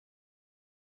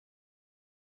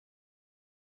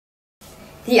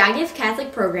The I Give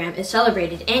Catholic program is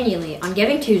celebrated annually on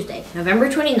Giving Tuesday, November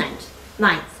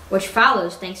 29th, which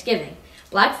follows Thanksgiving,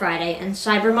 Black Friday, and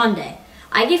Cyber Monday.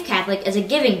 I Give Catholic is a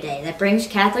giving day that brings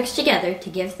Catholics together to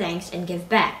give thanks and give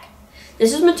back.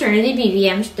 This is Maternity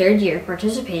BVM's third year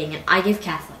participating in I Give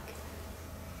Catholic.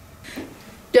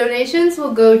 Donations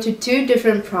will go to two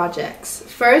different projects.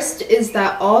 First is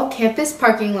that all campus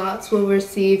parking lots will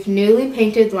receive newly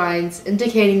painted lines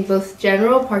indicating both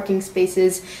general parking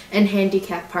spaces and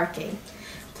handicap parking.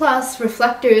 Plus,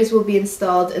 reflectors will be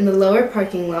installed in the lower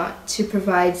parking lot to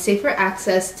provide safer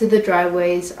access to the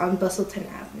driveways on Bustleton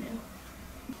Avenue.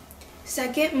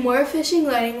 Second, more fishing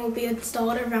lighting will be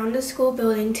installed around the school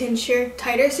building to ensure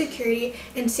tighter security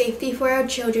and safety for our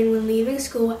children when leaving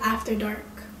school after dark.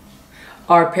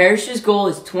 Our parish's goal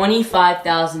is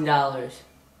 $25,000.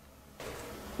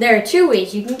 There are two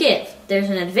ways you can give. There's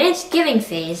an advanced giving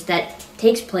phase that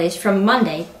takes place from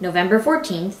Monday, November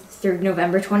 14th through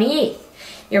November 28th.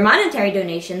 Your monetary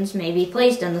donations may be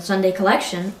placed in the Sunday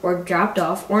collection or dropped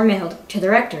off or mailed to the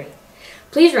rectory.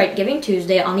 Please write Giving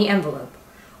Tuesday on the envelope.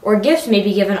 Or gifts may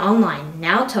be given online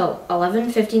now till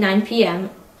 11:59 p.m.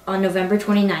 on November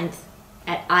 29th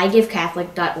at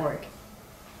igivecatholic.org.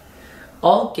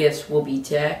 All gifts will be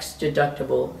tax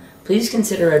deductible. Please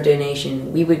consider a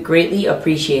donation. We would greatly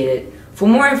appreciate it. For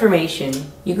more information,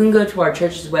 you can go to our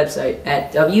church's website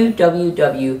at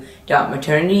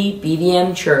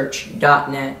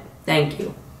www.maternitybvmchurch.net. Thank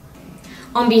you.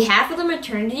 On behalf of the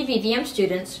Maternity BVM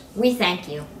students, we thank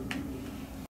you.